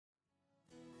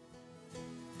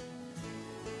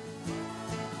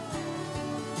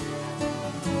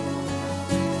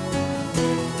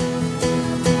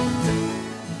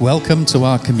Welcome to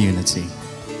our community.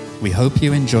 We hope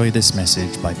you enjoy this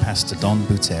message by Pastor Don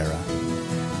Butera.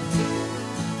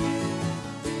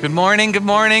 Good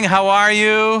morning. How are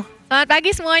you? Selamat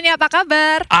pagi semuanya, apa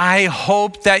kabar? I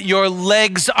hope that your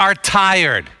legs are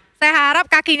tired. Saya harap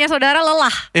kakinya saudara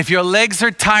lelah. If your legs are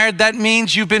tired, that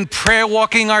means you've been prayer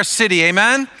walking our city.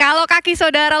 Amen? Kalau kaki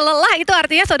saudara lelah, itu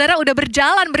artinya saudara udah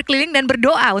berjalan, berkeliling dan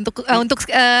berdoa untuk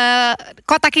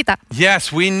kota kita. Yes,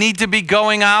 we need to be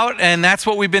going out, and that's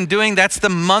what we've been doing. That's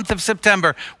the month of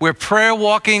September. We're prayer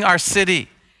walking our city.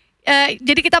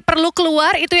 Jadi kita perlu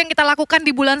keluar, itu yang kita lakukan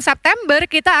di bulan September,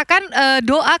 kita akan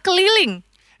doa keliling.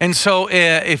 And so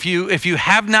if you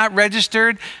have not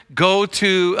registered, go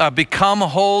to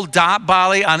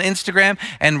becomewhole.bali on Instagram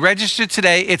and register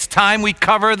today. It's time we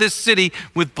cover this city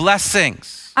with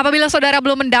blessings. Apabila saudara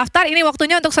belum mendaftar, ini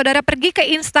waktunya untuk saudara pergi ke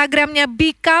Instagramnya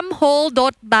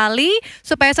becomewhole.bali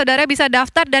supaya saudara bisa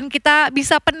daftar dan kita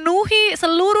bisa penuhi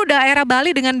seluruh daerah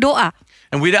Bali dengan doa.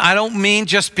 And I don't mean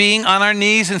just being on our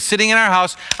knees and sitting in our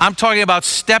house. I'm talking about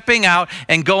stepping out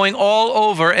and going all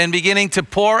over and beginning to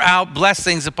pour out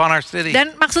blessings upon our city.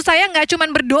 Dan maksud saya nggak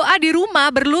cuma berdoa di rumah,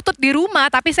 berlutut di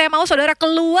rumah, tapi saya mau saudara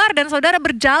keluar dan saudara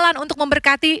berjalan untuk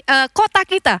memberkati kota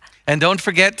kita. And don't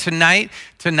forget tonight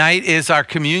is our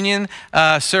communion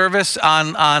service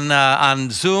on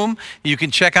Zoom. You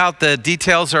can check out the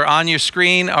details are on your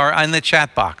screen or in the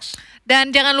chat box.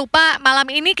 Dan jangan lupa malam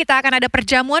ini kita akan ada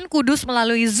perjamuan kudus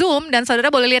melalui Zoom dan saudara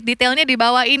boleh lihat detailnya di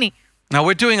bawah ini. Now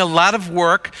we're doing a lot of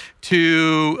work to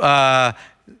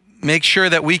make sure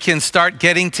that we can start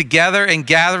getting together and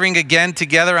gathering again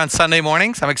together on Sunday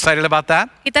mornings. I'm excited about that.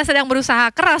 Kita sedang berusaha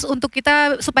keras untuk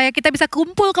supaya kita bisa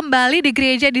kumpul kembali di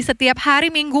gereja di setiap hari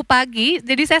Minggu pagi.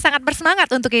 Jadi saya sangat bersemangat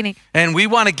untuk ini. And we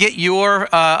want to get your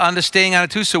understanding on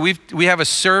it too. So we have a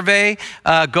survey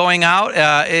going out.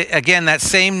 Again, that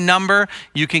same number,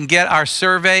 you can get our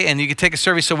survey and you can take a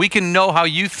survey so we can know how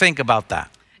you think about that.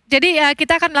 Jadi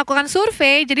kita akan melakukan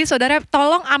survei, jadi saudara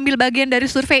tolong ambil bagian dari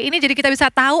survei ini, jadi kita bisa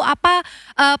tahu apa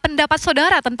pendapat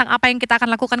saudara tentang apa yang kita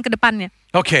akan lakukan ke depannya.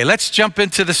 Okay, let's jump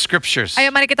into the scriptures. Ayo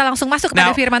mari kita langsung masuk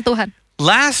kepada firman Tuhan.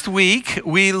 Last week,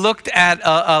 we looked at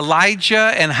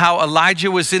Elijah and how Elijah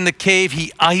was in the cave.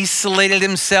 He isolated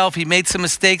himself. He made some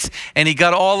mistakes and he got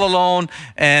all alone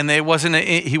and he wasn't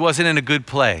in a good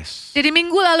place. Jadi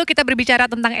minggu lalu kita berbicara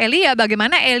tentang Elia,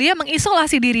 bagaimana Elia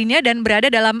mengisolasi dirinya dan berada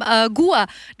dalam gua.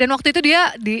 Dan waktu itu dia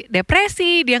di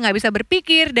depresi, dia nggak bisa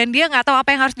berpikir dan dia nggak tahu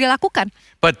apa yang harus dia lakukan.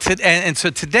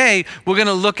 So today, we're going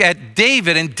to look at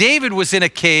David. And David was in a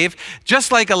cave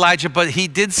just like Elijah, but he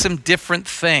did some different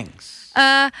things.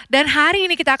 Dan hari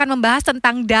ini kita akan membahas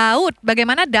tentang Daud.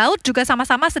 Bagaimana Daud juga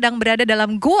sama-sama sedang berada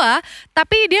dalam gua,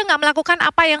 tapi dia nggak melakukan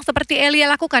apa yang seperti Elia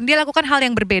lakukan. Dia lakukan hal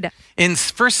yang berbeda. In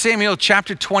 1 Samuel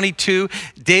chapter 22,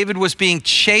 David was being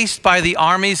chased by the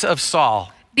armies of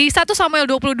Saul. Di 1 Samuel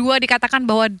 22 dikatakan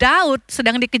bahwa Daud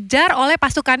sedang dikejar oleh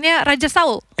pasukannya Raja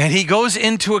Saul. And he goes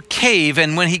into a cave,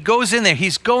 and when he goes in there,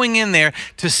 he's going in there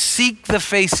to seek the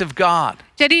face of God.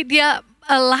 Jadi dia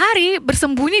lari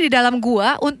bersembunyi di dalam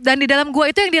gua, dan di dalam gua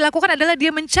itu yang dilakukan adalah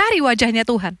dia mencari wajahnya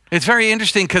Tuhan. It's very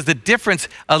interesting because the difference,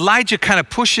 Elijah kind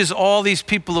of pushes all these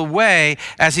people away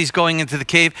as he's going into the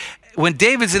cave. When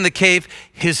David's in the cave,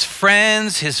 his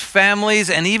friends, his families,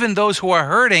 and even those who are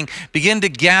hurting begin to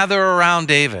gather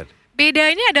around David.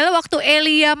 Bedanya adalah waktu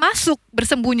Elia masuk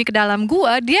bersembunyi ke dalam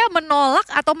gua, dia menolak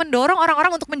atau mendorong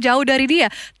orang-orang untuk menjauh dari dia.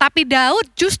 Tapi Daud,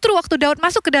 justru waktu Daud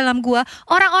masuk ke dalam gua,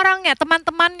 orang-orangnya,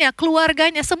 teman-temannya,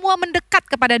 keluarganya, semua mendekat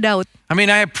kepada Daud. I mean,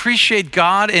 I appreciate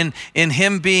God in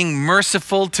him being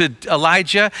merciful to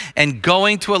Elijah and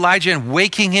going to Elijah and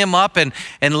waking him up and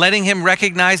letting him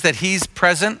recognize that he's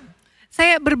present.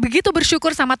 Saya begitu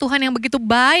bersyukur sama Tuhan yang begitu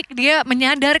baik. Dia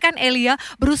menyadarkan Elia,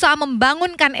 berusaha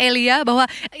membangunkan Elia bahwa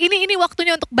ini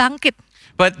waktunya untuk bangkit.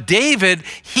 But David,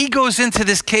 he goes into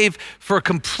this cave for a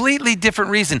completely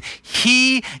different reason.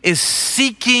 He is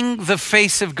seeking the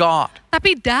face of God.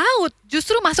 Tapi Daud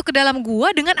justru masuk ke dalam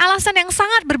gua dengan alasan yang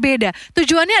sangat berbeda.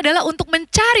 Tujuannya adalah untuk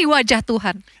mencari wajah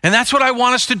Tuhan. And that's what I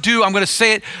want us to do. I'm going to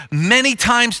say it many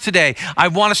times today. I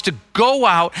want us to go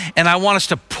out and I want us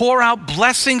to pour out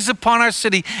blessings upon our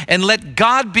city and let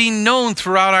God be known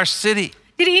throughout our city.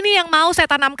 Jadi ini yang mau saya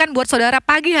tanamkan buat saudara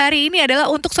pagi hari ini adalah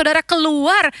untuk saudara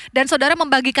keluar dan saudara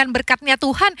membagikan berkatnya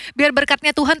Tuhan, biar berkatnya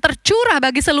Tuhan tercurah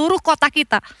bagi seluruh kota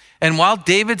kita. And while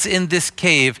David's in this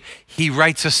cave, he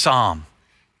writes a psalm.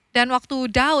 Dan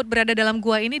waktu Daud berada dalam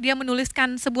gua ini, dia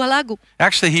menuliskan sebuah lagu.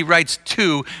 Actually, he writes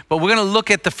two, but we're going to look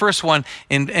at the first one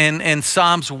in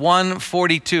Psalms 142.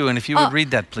 And if you would read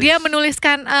that, please. Dia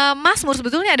menuliskan Mazmur,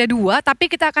 sebetulnya ada dua, tapi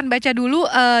kita akan baca dulu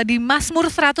di Mazmur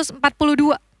 142.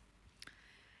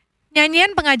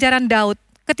 Nyanyian pengajaran Daud.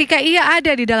 Ketika ia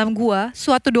ada di dalam gua,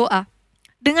 suatu doa.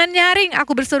 Dengan nyaring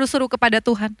aku berseru-seru kepada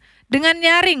Tuhan. Dengan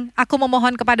nyaring aku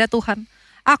memohon kepada Tuhan.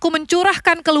 Aku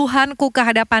mencurahkan keluhanku ke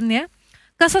hadapannya.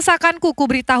 Kesesakanku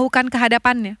kuberitahukan ke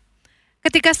hadapannya.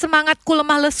 Ketika semangatku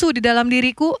lemah lesu di dalam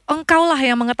diriku, Engkaulah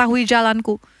yang mengetahui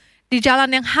jalanku. Di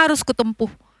jalan yang harus kutempuh.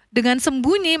 Dengan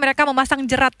sembunyi mereka memasang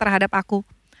jerat terhadap aku.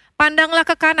 Pandanglah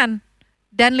ke kanan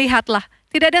dan lihatlah,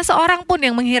 tidak ada seorang pun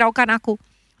yang menghiraukan aku.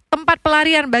 Tempat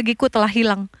pelarian bagiku telah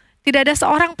hilang. Tidak ada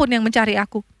seorang pun yang mencari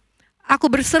aku. Aku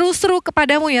berseru-seru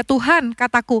kepadamu ya Tuhan,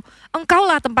 kataku.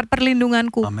 Engkaulah tempat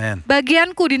perlindunganku. Amen.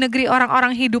 Bagianku di negeri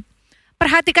orang-orang hidup.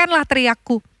 Perhatikanlah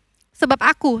teriakku. Sebab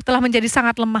aku telah menjadi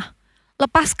sangat lemah.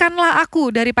 Lepaskanlah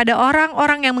aku daripada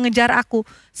orang-orang yang mengejar aku.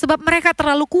 Sebab mereka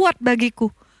terlalu kuat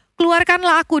bagiku.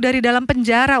 Keluarkanlah aku dari dalam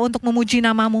penjara untuk memuji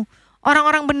namamu.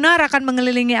 Orang-orang benar akan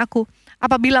mengelilingi aku.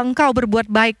 Apabila engkau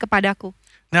berbuat baik kepadaku.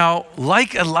 Now,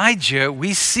 like Elijah,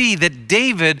 we see that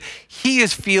David, he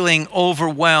is feeling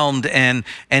overwhelmed and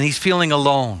he's feeling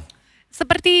alone.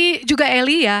 Seperti juga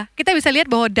Elia, kita bisa lihat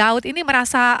bahwa Daud ini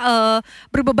merasa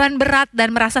berbeban berat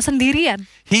dan merasa sendirian.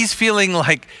 He's feeling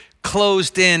like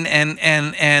closed in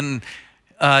and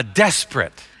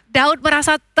desperate. Daud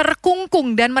merasa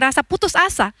terkungkung dan merasa putus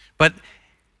asa. But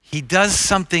he does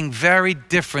something very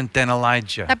different than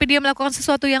Elijah. Tapi dia melakukan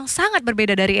sesuatu yang sangat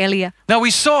berbeda dari Elia. Now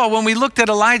we saw, when we looked at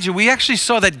Elijah, we actually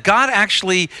saw that God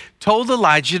actually told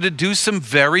Elijah to do some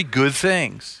very good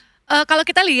things. Kalau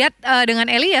kita lihat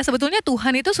dengan Elia, sebetulnya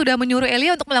Tuhan itu sudah menyuruh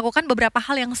Elia untuk melakukan beberapa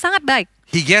hal yang sangat baik.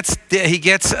 He gets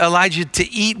Elijah to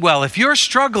eat well. If you're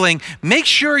struggling, make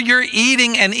sure you're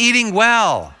eating and eating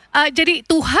well. Jadi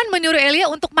Tuhan menyuruh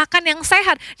Elia untuk makan yang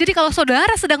sehat. Jadi kalau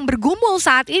saudara sedang bergumul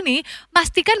saat ini,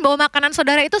 pastikan bahwa makanan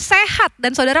saudara itu sehat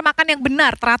dan saudara makan yang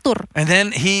benar, teratur. And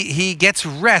then he gets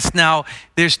rest. Now,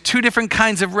 there's two different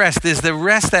kinds of rest. There's the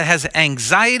rest that has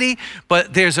anxiety,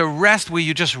 but there's a rest where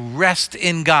you just rest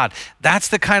in God. That's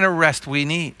the kind of rest we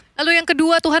need. Lalu yang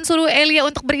kedua, Tuhan suruh Elia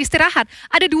untuk beristirahat.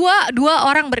 Ada dua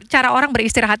cara orang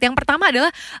beristirahat. Yang pertama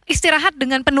adalah istirahat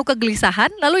dengan penuh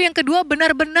kegelisahan. Lalu yang kedua,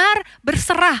 benar-benar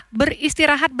berserah,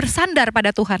 beristirahat, bersandar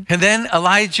pada Tuhan. And then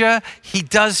Elijah, he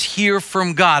does hear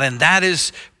from God, and that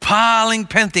is paling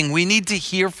penting. We need to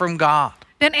hear from God.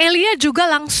 Dan Elia juga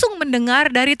langsung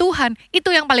mendengar dari Tuhan. Itu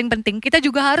yang paling penting. Kita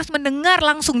juga harus mendengar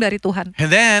langsung dari Tuhan.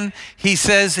 And then he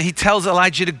tells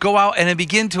Elijah to go out and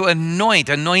begin to anoint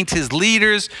his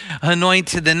leaders,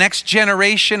 anoint the next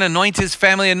generation, anoint his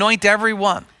family, anoint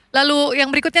everyone. Lalu yang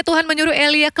berikutnya Tuhan menyuruh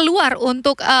Elia keluar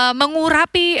untuk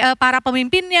mengurapi para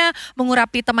pemimpinnya,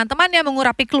 mengurapi teman-temannya,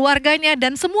 mengurapi keluarganya,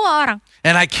 dan semua orang.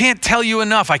 And I can't tell you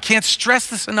enough, I can't stress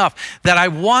this enough, that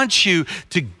I want you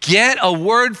to get a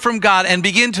word from God and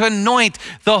begin to anoint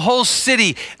the whole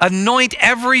city, anoint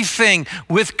everything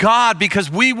with God,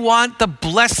 because we want the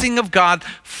blessing of God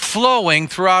flowing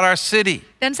throughout our city.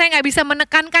 Dan saya nggak bisa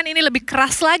menekankan ini lebih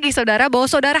keras lagi, saudara, bahwa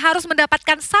saudara harus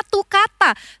mendapatkan satu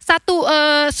kata, satu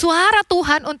suara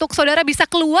Tuhan untuk saudara bisa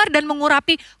keluar dan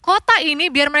mengurapi kota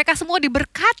ini, biar mereka semua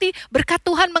diberkati, berkat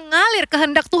Tuhan mengalir,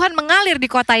 kehendak Tuhan mengalir di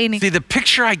kota ini. See, the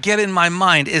picture I get in my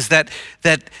mind is that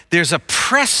there's a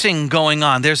pressing going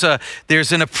on. There's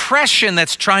an oppression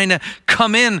that's trying to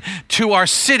come in to our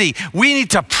city. We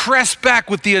need to press back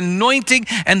with the anointing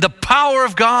and the power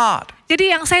of God. Jadi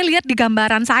yang saya lihat di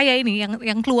gambaran saya ini,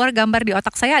 yang keluar gambar di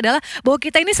otak saya adalah bahwa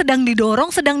kita ini sedang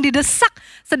didorong, sedang didesak,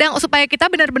 supaya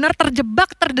kita benar-benar terjebak,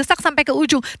 terdesak sampai ke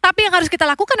ujung. Tapi yang harus kita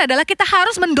lakukan adalah kita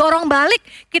harus mendorong balik.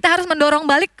 Kita harus mendorong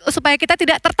balik supaya kita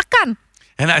tidak tertekan.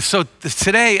 And so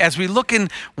today, as we look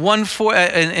in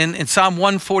Psalm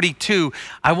 142,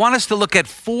 I want us to look at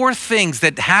 4 things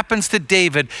that happens to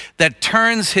David that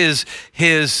turns his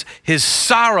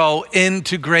sorrow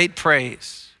into great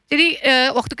praise. Jadi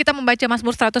waktu kita membaca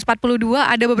Mazmur 142,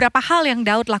 ada beberapa hal yang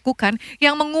Daud lakukan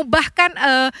yang mengubahkan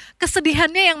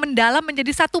kesedihannya yang mendalam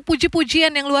menjadi satu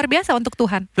puji-pujian yang luar biasa untuk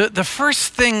Tuhan. The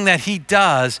first thing that he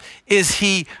does is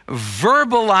he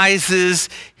verbalizes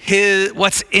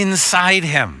what's inside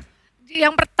him.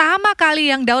 Yang pertama kali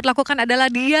yang Daud lakukan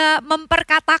adalah dia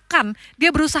memperkatakan,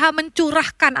 dia berusaha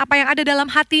mencurahkan apa yang ada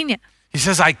dalam hatinya. He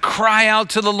says, I cry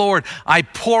out to the Lord. I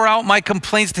pour out my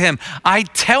complaints to him. I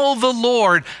tell the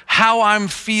Lord how I'm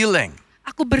feeling.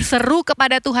 Aku berseru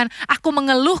kepada Tuhan. Aku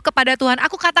mengeluh kepada Tuhan.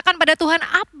 Aku katakan pada Tuhan,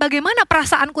 bagaimana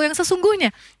perasaanku yang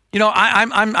sesungguhnya. You know,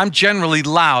 I'm generally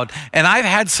loud, and I've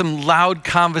had some loud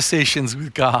conversations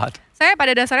with God. Saya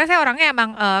pada dasarnya saya orangnya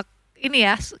emang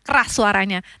keras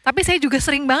suaranya. Tapi saya juga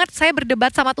sering banget saya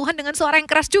berdebat sama Tuhan dengan suara yang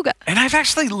keras juga. And I've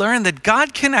actually learned that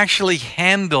God can actually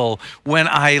handle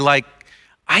when I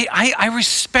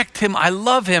respect him, I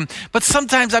love him, but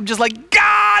sometimes I'm just like,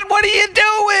 God, what are you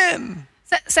doing?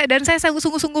 Saya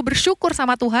sungguh-sungguh bersyukur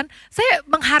sama Tuhan. Saya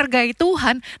menghargai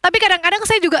Tuhan. Tapi kadang-kadang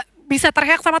saya juga bisa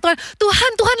teriak sama Tuhan,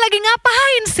 Tuhan lagi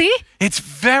ngapain sih? It's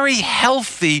very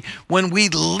healthy when we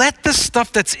let the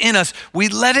stuff that's in us, we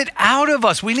let it out of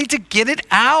us. We need to get it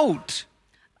out.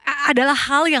 Adalah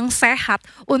hal yang sehat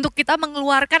untuk kita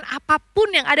mengeluarkan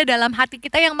apapun yang ada dalam hati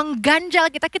kita yang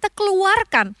mengganjal kita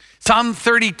keluarkan. Psalm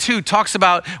 32 talks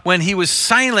about when he was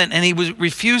silent and he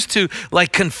refused to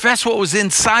confess what was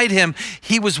inside him,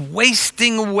 he was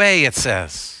wasting away, it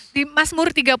says. Di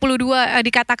Mazmur 32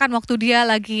 dikatakan waktu dia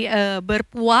lagi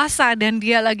berpuasa dan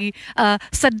dia lagi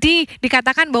sedih,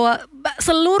 dikatakan bahwa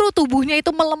seluruh tubuhnya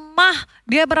itu melemah,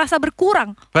 dia merasa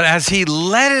berkurang. But as he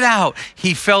let it out,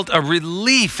 he felt a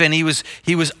relief and he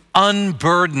was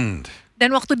unburdened.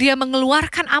 Dan waktu dia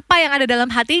mengeluarkan apa yang ada dalam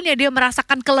hatinya, dia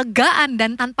merasakan kelegaan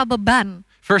dan tanpa beban.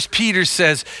 1 Peter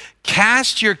says,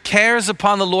 cast your cares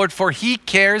upon the Lord for he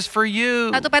cares for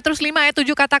you. 1 Petrus 5 ayat 7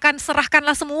 katakan,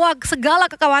 serahkanlah segala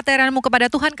kekhawatiranmu kepada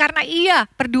Tuhan karena Ia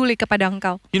peduli kepada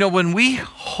engkau. You know, when we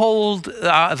hold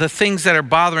the things that are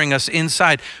bothering us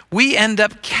inside, we end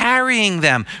up carrying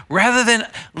them rather than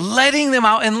letting them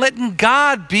out and letting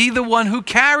God be the one who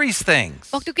carries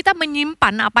things. Waktu kita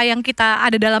menyimpan apa yang kita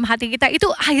ada dalam hati kita, itu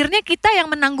akhirnya kita yang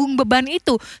menanggung beban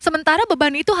itu. Sementara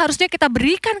beban itu harusnya kita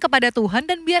berikan kepada Tuhan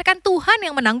dan biarkan Tuhan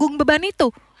yang menanggung beban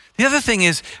itu. The other thing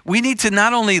is we need to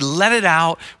not only let it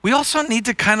out, we also need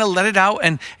to kind of let it out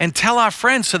and tell our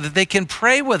friends so that they can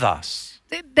pray with us.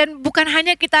 Dan bukan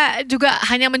hanya kita juga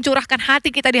hanya mencurahkan hati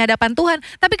kita di hadapan Tuhan,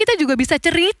 tapi kita juga bisa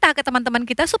cerita ke teman-teman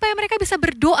kita supaya mereka bisa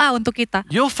berdoa untuk kita.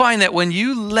 You'll find that when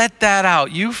you let that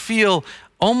out, you feel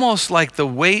almost like the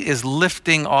weight is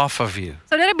lifting off of you.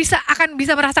 Saudara akan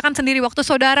bisa merasakan sendiri waktu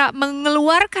saudara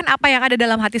mengeluarkan apa yang ada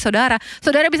dalam hati saudara.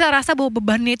 Saudara bisa rasa bahwa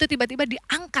bebannya itu tiba-tiba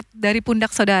diangkat dari pundak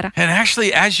saudara. And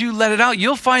actually, as you let it out,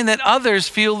 you'll find that others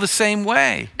feel the same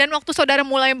way. Dan waktu saudara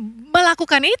mulai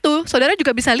melakukan itu, saudara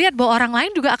juga bisa lihat bahwa orang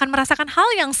lain juga akan merasakan hal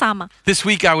yang sama. This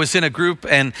week I was in a group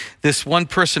and this one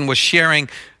person was sharing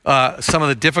some of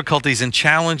the difficulties and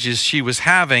challenges she was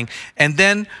having, and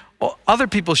then other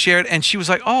people shared and she was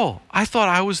like, oh, I thought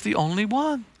I was the only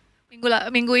one.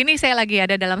 Minggu ini saya lagi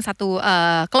ada dalam satu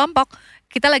kelompok,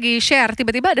 kita lagi share,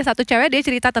 tiba-tiba ada satu cewek dia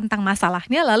cerita tentang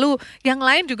masalahnya, lalu yang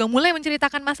lain juga mulai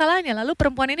menceritakan masalahnya, lalu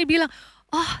perempuan ini bilang,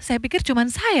 oh saya pikir cuman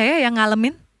saya ya yang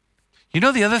ngalamin. You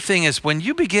know, the other thing is when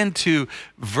you begin to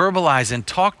verbalize and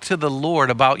talk to the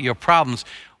Lord about your problems,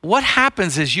 what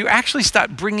happens is you actually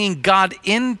start bringing God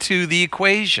into the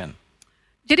equation.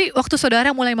 Jadi waktu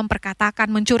saudara mulai memperkatakan,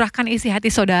 mencurahkan isi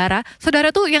hati saudara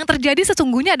tuh yang terjadi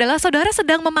sesungguhnya adalah saudara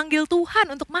sedang memanggil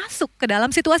Tuhan untuk masuk ke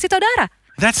dalam situasi saudara.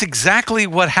 That's exactly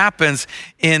what happens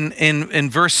in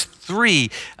verse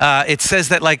 3. It says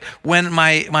that like when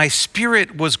my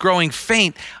spirit was growing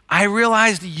faint, I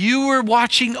realized you were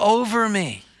watching over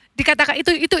me. Dikatakan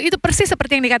itu persis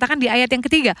seperti yang dikatakan di ayat yang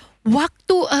ketiga.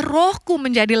 Waktu rohku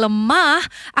menjadi lemah,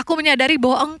 aku menyadari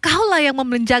bahwa engkaulah yang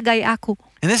menjagai aku.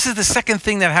 And this is the second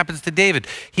thing that happens to David.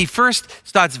 He first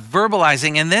starts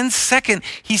verbalizing, and then second,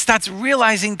 he starts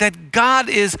realizing that God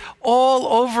is all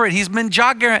over it. He's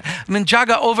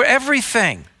menjaga over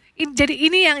everything. Jadi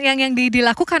ini yang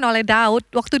dilakukan oleh Daud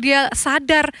waktu dia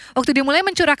sadar, waktu dia mulai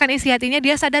mencurahkan isi hatinya,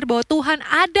 dia sadar bahwa Tuhan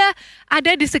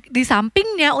ada di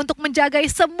sampingnya untuk menjaga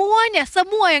semuanya,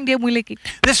 semua yang dia miliki.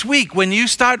 This week when you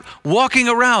start walking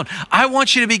around, I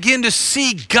want you to begin to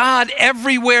see God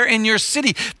everywhere in your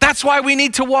city. That's why we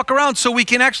need to walk around so we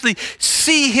can actually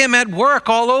see him at work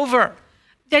all over.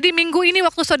 Jadi minggu ini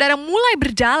waktu saudara mulai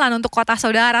berjalan untuk kota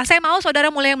saudara, saya mau saudara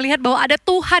mulai melihat bahwa ada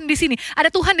Tuhan di sini, ada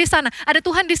Tuhan di sana, ada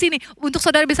Tuhan di sini. Untuk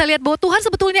saudara bisa lihat bahwa Tuhan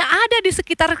sebetulnya ada di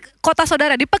sekitar kota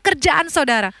saudara, di pekerjaan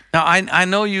saudara. Now I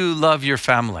know you love your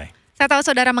family. Saya tahu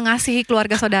saudara mengasihi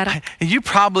keluarga saudara. You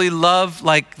probably love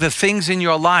like the things in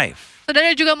your life.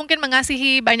 Saudara juga mungkin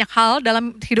mengasihi banyak hal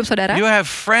dalam hidup saudara. You have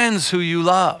friends who you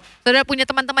love. Saudara punya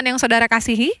teman-teman yang saudara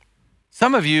kasihi.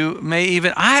 Some of you may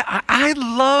even, I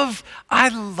love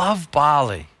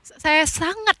Bali. Saya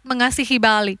sangat mengasihi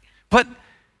Bali. But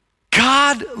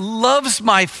God loves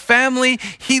my family.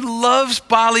 He loves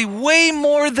Bali way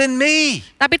more than me.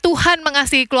 Tapi Tuhan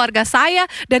mengasihi keluarga saya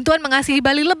dan Tuhan mengasihi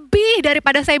Bali lebih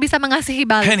daripada saya bisa mengasihi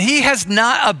Bali. And he has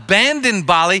not abandoned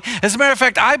Bali. As a matter of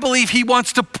fact, I believe he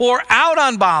wants to pour out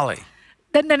on Bali.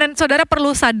 Dan saudara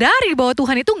perlu sadari bahwa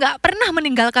Tuhan itu nggak pernah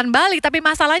meninggalkan Bali. Tapi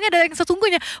masalahnya adalah yang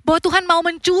sesungguhnya bahwa Tuhan mau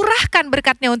mencurahkan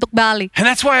berkat-Nya untuk Bali. And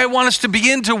that's why I want us to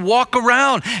begin to walk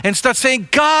around and start saying,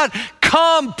 God,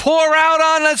 come, pour out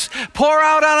on us, pour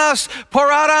out on us, pour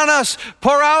out on us,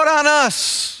 pour out on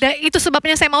us. Dan itu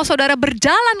sebabnya saya mau saudara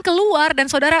berjalan keluar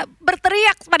dan saudara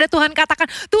berteriak pada Tuhan,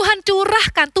 katakan, Tuhan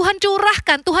curahkan, Tuhan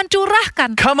curahkan, Tuhan curahkan.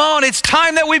 Come on, it's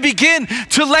time that we begin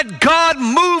to let God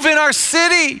move in our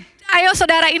city. Ayo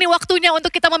saudara, ini waktunya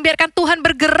untuk kita membiarkan Tuhan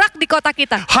bergerak di kota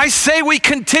kita. I say we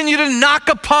continue to knock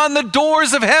upon the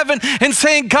doors of heaven and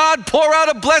saying, God, pour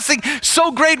out a blessing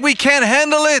so great we can't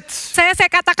handle it. Saya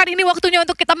katakan ini waktunya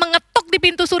untuk kita mengetuk di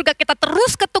pintu surga. Kita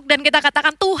terus ketuk dan kita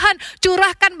katakan, Tuhan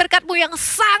curahkan berkat-Mu yang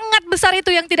sangat besar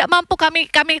itu yang tidak mampu kami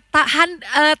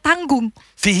tanggung.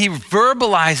 See, he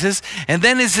verbalizes, and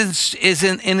then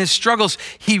in his struggles,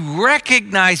 he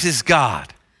recognizes God.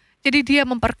 Jadi dia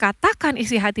memperkatakan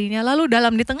isi hatinya, lalu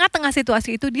di tengah-tengah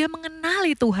situasi itu dia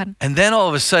mengenali Tuhan. And then all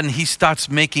of a sudden he starts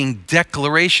making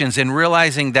declarations and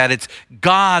realizing that it's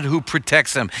God who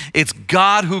protects him. It's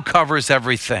God who covers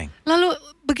everything. Lalu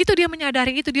begitu dia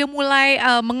menyadari itu, dia mulai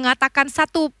mengatakan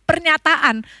satu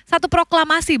pernyataan, satu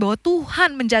proklamasi bahwa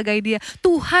Tuhan menjagai dia,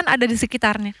 Tuhan ada di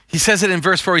sekitarnya. He says it in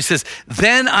verse 4, he says,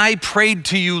 "Then I prayed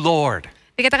to you, Lord."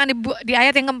 Dikatakan di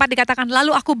ayat yang keempat dikatakan,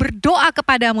 lalu aku berdoa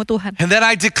kepadamu Tuhan. And then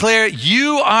I declare,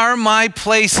 you are my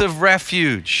place of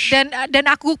refuge. Dan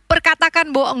aku perkatakan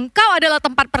bahwa Engkau adalah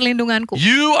tempat perlindunganku.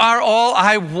 You are all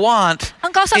I want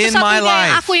Engkau in my satu-satunya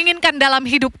yang life. aku inginkan dalam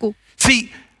hidupku.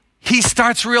 See, he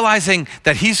starts realizing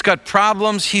that he's got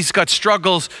problems, he's got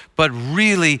struggles, but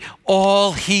really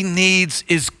all he needs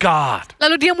is God.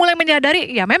 Lalu dia mulai menyadari,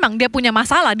 ya memang dia punya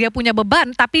masalah, dia punya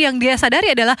beban, tapi yang dia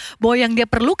sadari adalah bahwa yang dia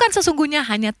perlukan sesungguhnya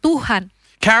hanya Tuhan.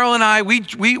 Carol and I, we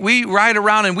ride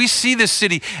around and we see this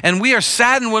city, and we are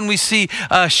saddened when we see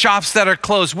shops that are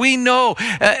closed. We know,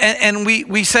 and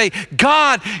we say,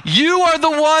 God, you are the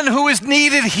one who is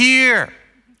needed here.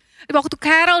 Waktu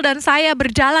Carol dan saya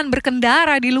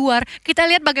berkendara di luar, kita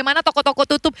lihat bagaimana toko-toko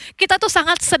tutup. Kita tuh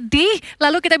sangat sedih.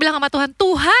 Lalu kita bilang sama Tuhan,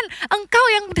 Tuhan, Engkau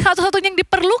yang satu-satunya yang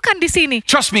diperlukan di sini.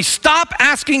 Trust me, stop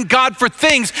asking God for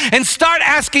things and start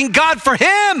asking God for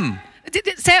Him.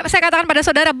 Saya katakan pada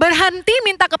saudara, berhenti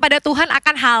minta kepada Tuhan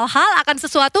akan hal-hal, akan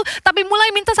sesuatu, tapi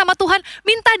mulai minta sama Tuhan,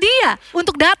 minta Dia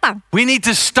untuk datang. We need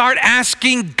to start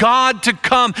asking God to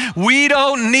come. We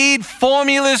don't need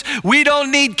formulas. We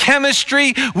don't need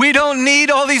chemistry. We don't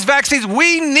need all these vaccines.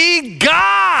 We need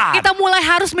God. Kita mulai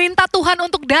harus minta Tuhan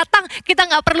untuk datang. Kita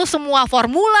nggak perlu semua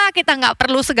formula, kita nggak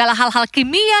perlu segala hal-hal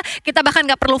kimia, kita bahkan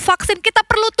nggak perlu vaksin, kita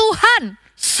perlu Tuhan.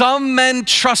 Some men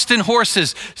trust in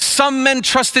horses, some men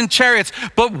trust in chariots,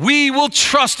 but we will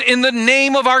trust in the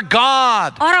name of our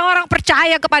God. Orang-orang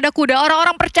percaya kepada kuda,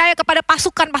 orang-orang percaya kepada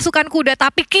pasukan-pasukan kuda,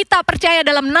 tapi kita percaya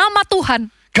dalam nama Tuhan.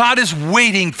 God is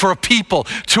waiting for a people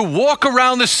to walk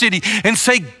around the city and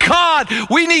say, God,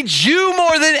 we need you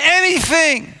more than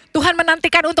anything. Tuhan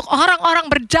menantikan untuk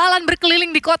orang-orang berjalan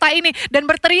berkeliling di kota ini dan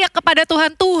berteriak kepada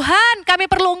Tuhan, Tuhan,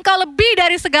 kami perlu Engkau lebih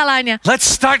dari segalanya. Let's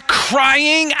start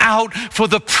crying out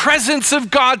for the presence of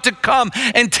God to come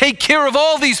and take care of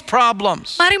all these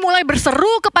problems. Mari mulai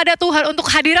berseru kepada Tuhan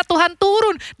untuk hadirat Tuhan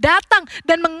turun, datang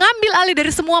dan mengambil alih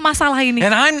dari semua masalah ini.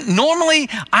 And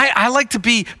I like to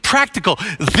be practical.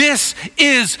 This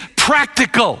is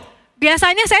practical.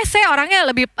 Biasanya saya orangnya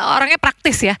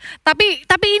praktis ya. Tapi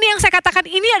ini yang saya katakan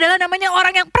ini adalah namanya orang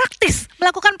yang praktis,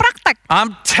 melakukan praktek.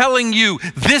 I'm telling you,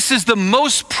 this is the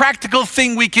most practical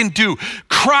thing we can do.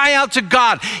 Cry out to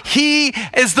God. He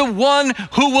is the one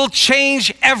who will change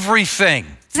everything.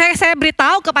 Saya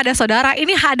beritahu kepada saudara,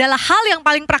 ini adalah hal yang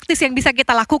paling praktis yang bisa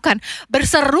kita lakukan.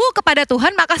 Berseru kepada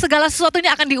Tuhan, maka segala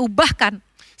sesuatunya akan diubahkan.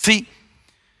 See,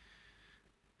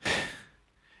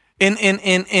 in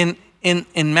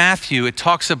Matthew, it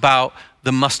talks about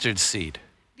the mustard seed.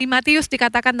 Di Matius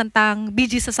dikatakan tentang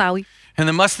biji sesawi. And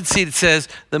the mustard seed, it says,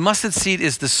 the mustard seed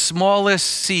is the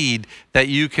smallest seed that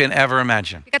you can ever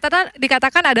imagine.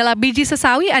 Dikatakan adalah biji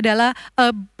sesawi adalah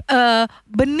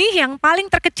benih yang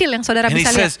paling terkecil yang saudara And he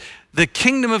bisa lihat. says, the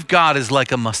kingdom of God is like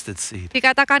a mustard seed.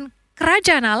 Dikatakan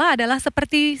kerajaan Allah adalah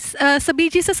seperti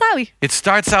sebiji sesawi. It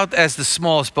starts out as the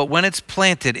smallest, but when it's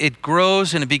planted, it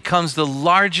grows and it becomes the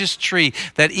largest tree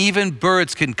that even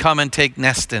birds can come and take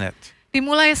nest in it.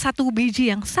 Dimulai satu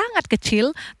biji yang sangat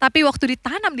kecil, tapi waktu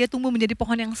ditanam dia tumbuh menjadi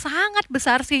pohon yang sangat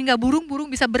besar sehingga burung-burung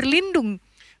bisa berlindung.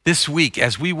 This week,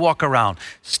 as we walk around,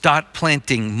 start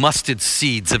planting mustard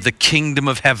seeds of the kingdom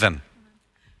of heaven.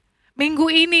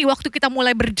 minggu ini waktu kita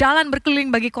mulai berjalan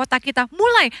berkeliling bagi kota kita,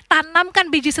 mulai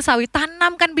tanamkan biji sesawi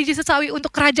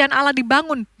untuk kerajaan Allah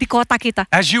dibangun di kota kita.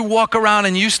 As you walk around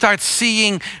and you start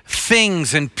seeing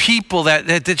things and people that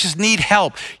just need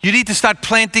help, you need to start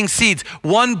planting seeds.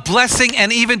 One, blessing,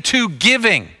 and even two,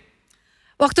 giving.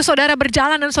 Waktu saudara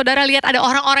berjalan dan saudara lihat ada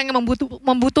orang-orang yang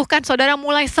membutuhkan, saudara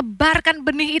mulai sebarkan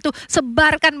benih itu,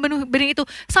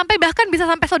 sampai bahkan bisa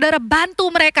sampai saudara bantu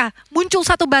mereka, muncul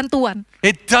satu bantuan.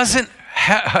 It doesn't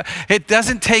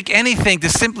take anything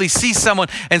to simply see someone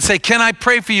and say, "Can I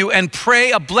pray for you?" and pray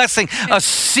a blessing, a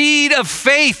seed of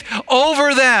faith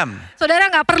over them.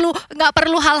 Saudara nggak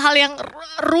perlu hal-hal yang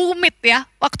rumit ya.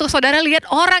 Waktu saudara lihat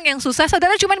orang yang susah,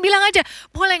 saudara cuma bilang aja,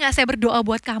 boleh nggak saya berdoa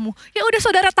buat kamu? Ya udah,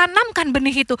 saudara tanamkan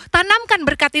benih itu, tanamkan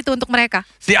berkat itu untuk mereka.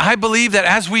 See, I believe that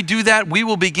as we do that, we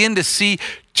will begin to see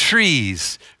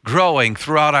trees growing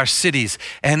throughout our cities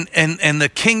and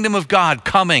the kingdom of God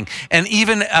coming, and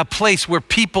even a place where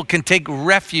people can take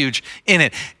refuge in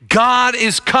it. God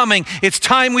is coming. It's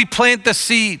time we plant the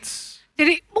seeds.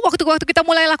 Jadi waktu kita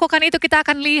mulai lakukan itu, kita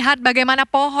akan lihat bagaimana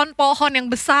pohon-pohon yang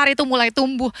besar itu mulai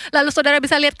tumbuh. Lalu saudara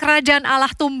bisa lihat kerajaan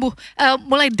Allah tumbuh,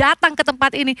 mulai datang ke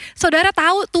tempat ini. Saudara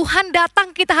tahu Tuhan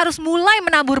datang, kita harus mulai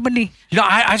menabur benih. You know,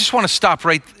 I just want to stop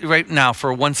right now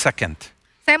for 1 second.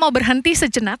 Saya mau berhenti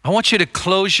sejenak. I want you to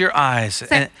close your eyes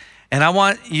and I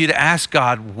want you to ask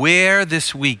God, where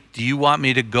this week do you want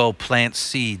me to go plant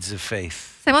seeds of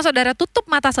faith? Saya mau saudara tutup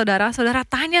mata saudara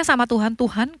tanya sama Tuhan,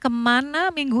 Tuhan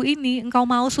kemana minggu ini engkau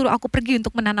mau suruh aku pergi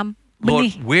untuk menanam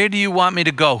benih? Lord, where do you want me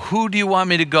to go? Who do you want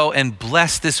me to go and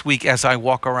bless this week as I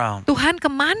walk around? Tuhan,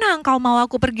 kemana engkau mau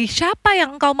aku pergi? Siapa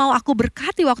yang engkau mau aku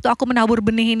berkati waktu aku menabur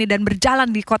benih ini dan berjalan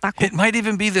di kotaku? It might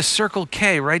even be the Circle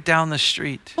K right down the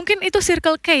street. Mungkin itu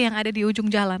Circle K yang ada di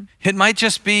ujung jalan. It might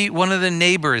just be one of the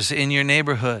neighbors in your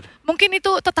neighborhood. Mungkin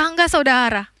itu tetangga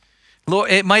saudara.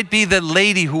 Lord, it might be the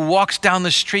lady who walks down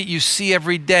the street you see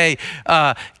every day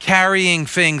carrying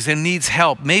things and needs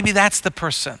help. Maybe that's the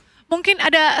person. Mungkin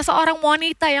ada seorang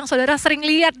wanita yang saudara sering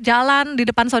lihat jalan di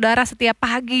depan saudara setiap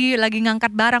pagi lagi ngangkat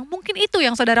barang. Mungkin itu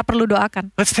yang saudara perlu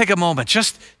doakan. Let's take a moment.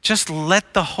 Just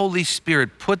let the Holy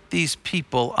Spirit put these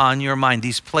people on your mind,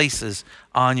 these places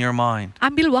on your mind.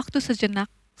 Ambil waktu sejenak.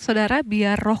 Saudara,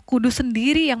 biar Roh Kudus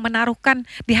sendiri yang menaruhkan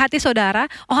di hati saudara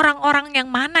orang-orang yang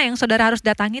mana yang saudara harus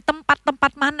datangi,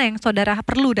 tempat-tempat mana yang saudara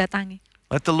perlu datangi.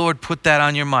 Let the Lord put that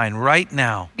on your mind right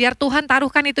now. Biar Tuhan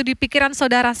taruhkan itu di pikiran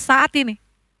saudara saat ini.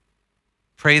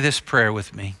 Pray this prayer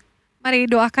with me. Mari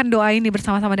doakan doa ini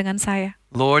bersama-sama dengan saya.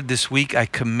 Lord, this week I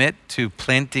commit to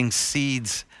planting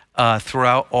seeds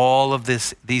throughout all of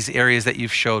these areas that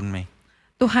you've shown me.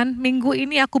 Tuhan, minggu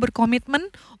ini aku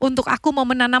berkomitmen untuk aku mau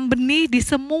menanam benih di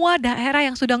semua daerah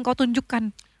yang sudah Engkau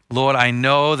tunjukkan. Lord, I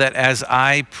know that as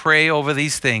I pray over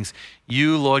these things,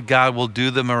 you, Lord God, will do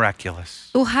the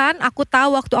miraculous. Tuhan, aku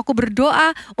tahu waktu aku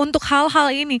berdoa untuk hal-hal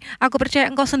ini, aku percaya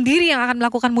Engkau sendiri yang akan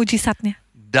melakukan mujizatnya.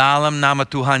 Dalam nama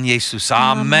Tuhan Yesus.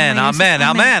 Amen, amen,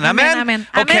 amen, amen.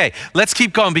 Okay, let's keep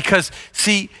going because,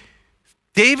 see,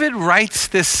 David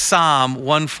writes this Psalm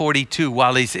 142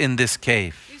 while he's in this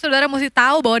cave. Saudara mesti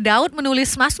tahu bahwa Daud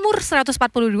menulis Mazmur 142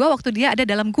 waktu dia ada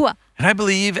dalam gua. And I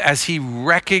believe as he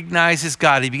recognizes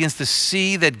God, he begins to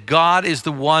see that God is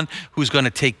the one who's going to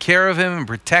take care of him and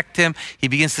protect him. He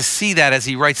begins to see that as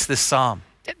he writes this psalm.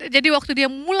 Jadi waktu dia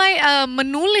mulai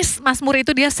menulis Mazmur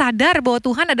itu, dia sadar bahwa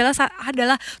Tuhan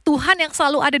adalah Tuhan yang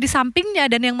selalu ada di sampingnya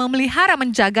dan yang memelihara,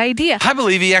 menjagai dia. I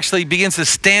believe he actually begins to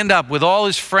stand up with all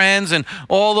his friends and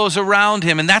all those around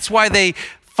him, and that's why they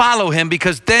follow him,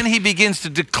 because then he begins to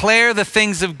declare the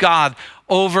things of God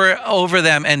over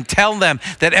them and tell them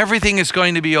that everything is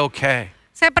going to be okay.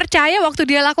 Saya percaya waktu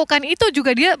dia lakukan itu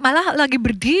juga dia malah lagi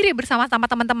berdiri bersama-sama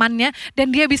teman-temannya dan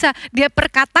dia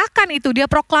perkatakan itu, dia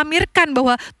proklamirkan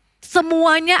bahwa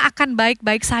semuanya akan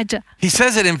baik-baik saja. He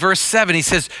says it in verse 7. He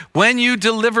says, when you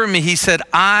deliver me, he said,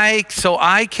 so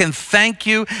I can thank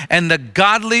you and the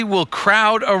godly will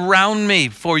crowd around me,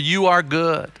 for you are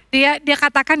good. Dia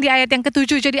katakan di ayat yang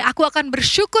ke-7, jadi aku akan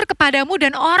bersyukur kepadamu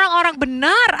dan orang-orang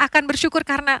benar akan bersyukur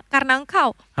karena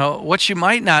engkau. Now, what you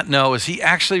might not know is he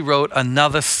actually wrote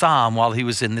another psalm while he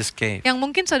was in this cave. Yang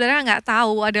mungkin saudara nggak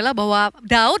tahu adalah bahwa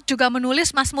Daud juga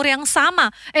menulis Mazmur yang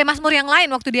sama, Mazmur yang lain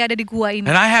waktu dia ada di gua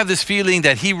ini. And I have this feeling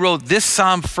that he wrote this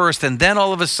psalm first and then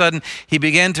all of a sudden he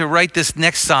began to write this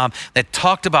next psalm that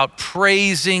talked about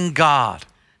praising God.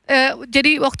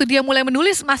 Jadi waktu dia mulai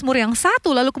menulis Mazmur yang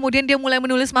satu, lalu kemudian dia mulai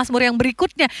menulis Mazmur yang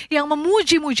berikutnya yang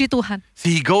memuji-muji Tuhan. So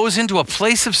he goes into a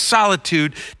place of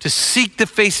solitude to seek the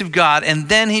face of God, and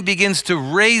then he begins to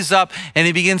raise up and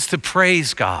he begins to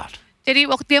praise God. Jadi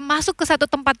waktu dia masuk ke satu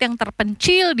tempat yang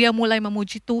terpencil, dia mulai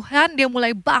memuji Tuhan, dia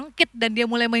mulai bangkit dan dia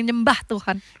mulai menyembah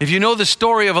Tuhan. If you know the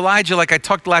story of Elijah, like I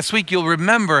talked last week, you'll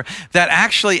remember that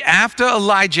actually after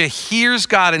Elijah hears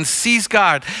God and sees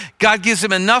God, God gives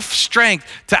him enough strength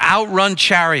to outrun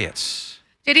chariots.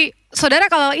 Jadi saudara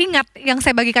kalau ingat yang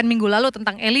saya bagikan minggu lalu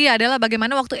tentang Elia adalah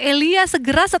bagaimana waktu Elia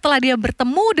segera setelah dia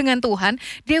bertemu dengan Tuhan,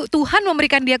 Tuhan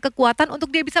memberikan dia kekuatan untuk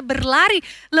dia bisa berlari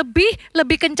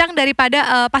lebih kencang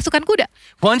daripada pasukan kuda.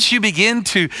 Once you begin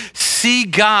to see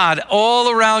God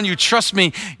all around you, trust me,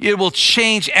 it will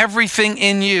change everything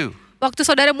in you. Waktu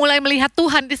saudara mulai melihat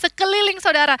Tuhan di sekeliling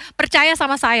saudara, percaya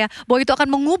sama saya bahwa itu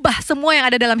akan mengubah semua yang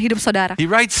ada dalam hidup saudara. He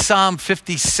writes Psalm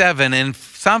 57, and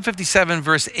Psalm 57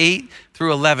 verse 8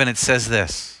 through 11, it says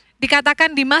this.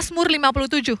 Dikatakan di Mazmur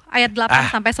 57 ayat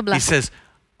 8 sampai 11. He says,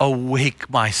 awake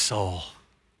my soul.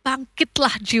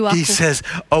 Bangkitlah He jiwaku. says,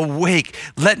 awake,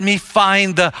 let me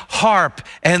find the harp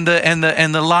and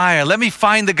the lyre. Let me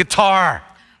find the guitar.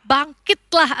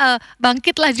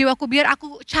 Bangkitlah jiwaku biar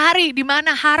aku cari di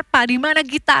mana harpa, di mana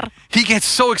gitar. He gets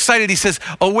so excited. He says,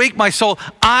 awake my soul.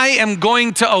 I am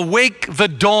going to awake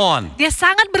the dawn. Dia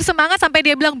sangat bersemangat sampai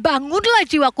dia bilang, bangunlah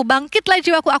jiwaku, bangkitlah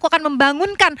jiwaku, aku akan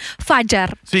membangunkan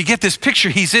fajar. So you get this picture.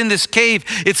 He's in this cave.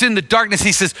 It's in the darkness.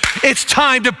 He says, it's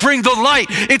time to bring the light.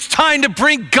 It's time to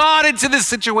bring God into this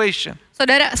situation.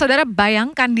 Saudara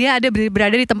bayangkan dia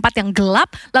berada di tempat yang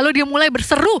gelap, lalu dia mulai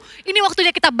berseru, ini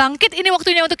waktunya kita bangkit, ini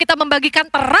waktunya untuk kita membagikan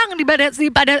terang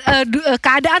pada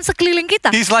keadaan sekeliling kita.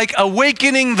 He's like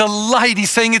awakening the light. He's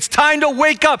saying it's time to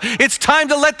wake up. It's time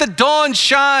to let the dawn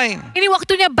shine. Ini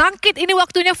waktunya bangkit, ini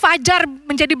waktunya fajar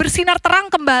menjadi bersinar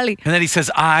terang kembali. And then he says,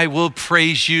 I will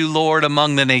praise you, Lord,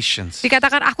 among the nations.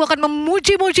 Dikatakan, aku akan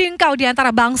memuji-muji engkau di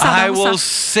antara I will bangsa-bangsa.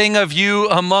 sing of you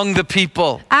among the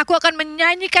people. Aku akan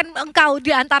menyanyikan engkau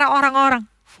di antara orang-orang.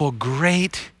 For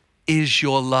great is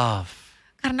your love.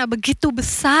 Karena begitu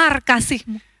besar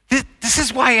kasihmu. This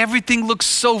is why everything looks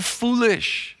so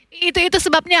foolish. Itu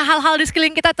sebabnya hal-hal di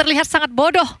sekeliling kita terlihat sangat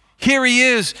bodoh. Here he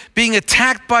is being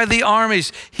attacked by the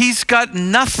armies. He's got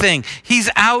nothing.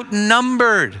 He's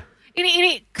outnumbered.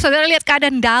 Ini saudara lihat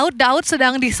keadaan Daud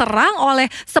sedang diserang oleh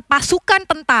sepasukan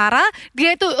tentara.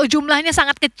 Dia itu jumlahnya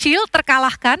sangat kecil,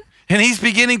 terkalahkan. And he's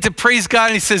beginning to praise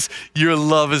God and he says, your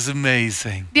love is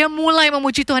amazing. Dia mulai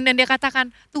memuji Tuhan dan dia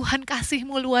katakan, Tuhan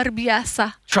kasihmu luar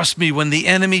biasa. Trust me, when the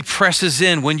enemy presses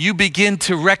in, when you begin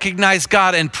to recognize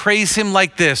God and praise him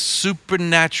like this,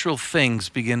 supernatural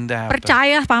things begin to happen.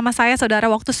 Percaya sama saya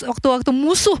saudara, waktu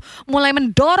musuh mulai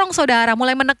mendorong saudara,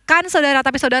 mulai menekan saudara,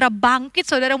 tapi saudara bangkit,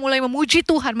 saudara mulai memuji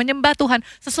Tuhan, menyembah Tuhan,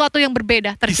 sesuatu yang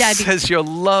berbeda He terjadi. says your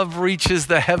love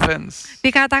reaches the heavens.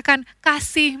 Dikatakan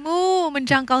kasihmu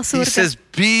menjangkau He surga. says,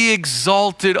 be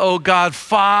exalted, O God,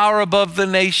 far above the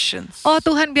nations. Oh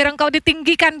Tuhan, biar engkau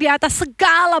ditinggikan di atas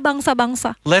segala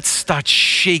bangsa-bangsa. Let's start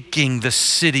shaking the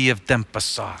city of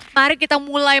Denpasar. Mari kita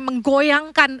mulai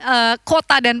menggoyangkan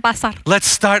kota dan pasar. Let's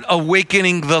start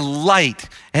awakening the light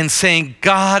and saying,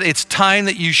 God, it's time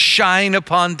that you shine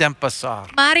upon Denpasar.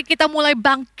 Mari kita mulai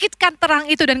bangkitkan terang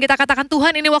itu dan kita katakan,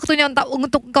 Tuhan ini waktunya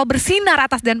untuk engkau bersinar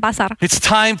atas Denpasar. It's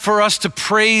time for us to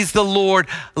praise the Lord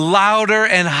louder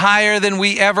and higher than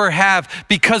we ever have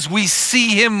because we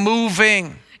see him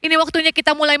moving. Ini waktunya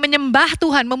kita mulai menyembah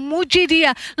Tuhan, memuji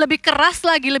dia lebih keras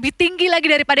lagi, lebih tinggi lagi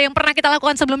daripada yang pernah kita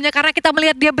lakukan sebelumnya karena kita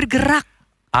melihat dia bergerak.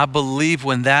 I believe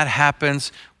when that happens,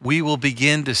 we will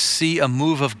begin to see a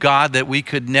move of God that we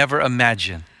could never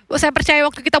imagine. Saya percaya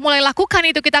waktu kita mulai lakukan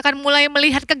itu, kita akan mulai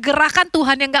melihat kegerakan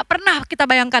Tuhan yang gak pernah kita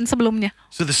bayangkan sebelumnya.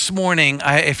 So this morning,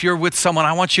 if you're with someone,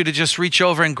 I want you to just reach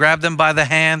over and grab them by the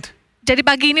hand. Jadi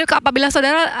pagi ini apabila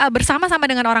saudara bersama-sama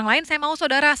dengan orang lain, saya mau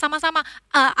saudara sama-sama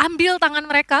ambil tangan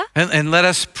mereka. And let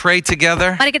us pray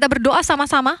together. Mari kita berdoa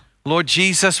sama-sama. Lord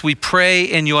Jesus, we pray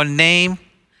in your name.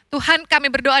 Tuhan,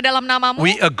 kami berdoa dalam namamu.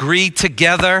 We agree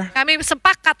together Kami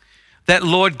sepakat that,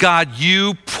 Lord God,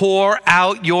 you pour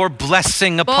out your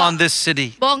blessing upon this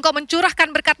city. bahwa engkau mencurahkan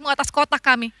berkat-Mu atas kota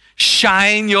kami.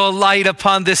 Shine your light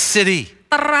upon this city.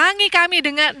 Terangi kami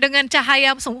dengan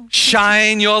cahaya-Mu.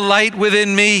 Shine your light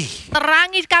within me.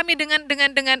 Terangi kami dengan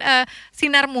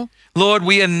sinar-Mu. Lord,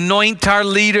 we anoint our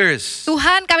leaders.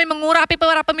 Tuhan, kami mengurapi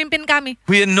para pemimpin kami.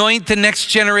 We anoint the next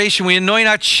generation. We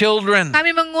anoint our children.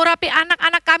 Kami mengurapi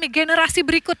anak-anak kami, generasi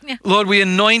berikutnya. Lord, we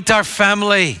anoint our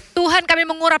family. Tuhan, kami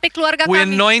mengurapi keluarga We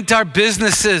kami. anoint our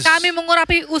businesses. Kami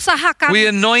mengurapi usaha We kami.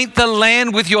 anoint the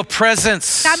land with your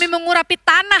presence. Kami mengurapi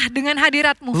tanah dengan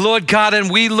hadirat-Mu. Lord God,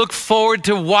 and we look forward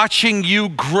to watching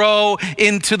you grow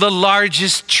into the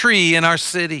largest tree in our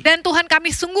city. Dan Tuhan,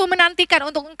 kami sungguh menantikan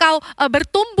untuk Engkau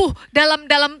bertumbuh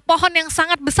dalam pohon yang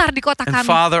sangat besar di kota And kami.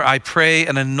 Father, I pray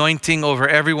an anointing over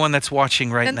everyone that's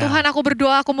watching right Dan now. Tuhan, aku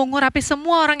berdoa, aku mengurapi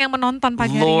semua orang yang menonton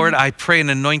pagi hari Lord, ini. I pray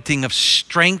an anointing of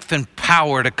strength and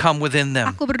power to come within them.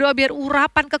 Aku berdoa biar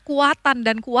urapan kekuatan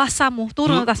dan kuasa-Mu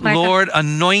turun atas mereka. Lord,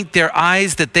 anoint their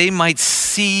eyes that they might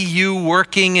see you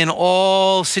working in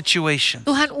all situations.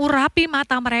 Tuhan, urapi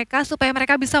mata mereka supaya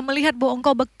mereka bisa melihat bahwa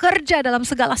Engkau bekerja dalam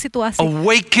segala situasi.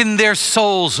 Awaken their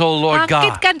souls, oh Lord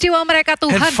God. Bangkitkan jiwa mereka,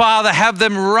 And Tuhan. Father, have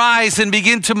them rise and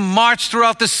begin to march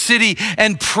throughout the city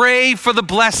and pray for the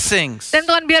blessings. Dan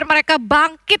Tuhan, biar mereka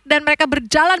bangkit dan mereka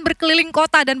berjalan berkeliling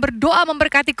kota dan berdoa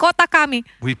memberkati kota kami.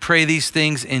 We pray these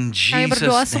things in Kami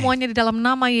berdoa Jesus' name. semuanya di dalam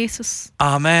nama Yesus.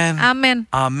 Amen. Amen.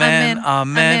 Amen.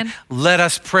 Amen. Let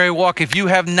us pray walk. If you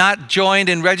have not joined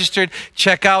and registered,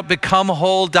 check out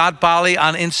becomewhole.bali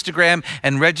on Instagram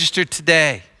and register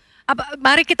today.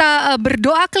 Mari kita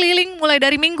berdoa keliling mulai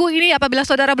dari minggu ini. Apabila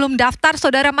saudara belum daftar,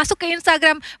 saudara masuk ke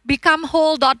Instagram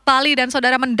becomewhole.bali dan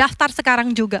saudara mendaftar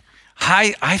sekarang juga.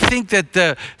 I think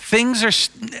that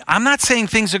I'm not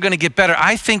saying things are going to get better.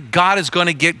 I think God is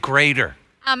going to get greater.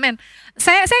 Amin.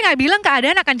 Saya nggak bilang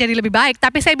keadaan akan jadi lebih baik,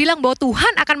 tapi saya bilang bahwa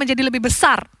Tuhan akan menjadi lebih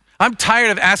besar. I'm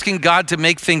tired of asking God to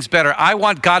make things better. I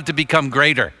want God to become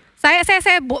greater. Saya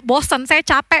bosan, saya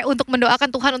capek untuk mendoakan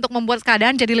Tuhan untuk membuat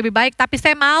keadaan jadi lebih baik, tapi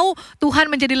saya mau Tuhan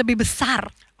menjadi lebih besar.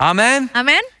 Amen.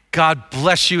 Amin. God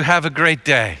bless you. Have a great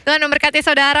day. Tuhan memberkati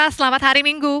saudara. Selamat hari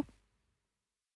Minggu.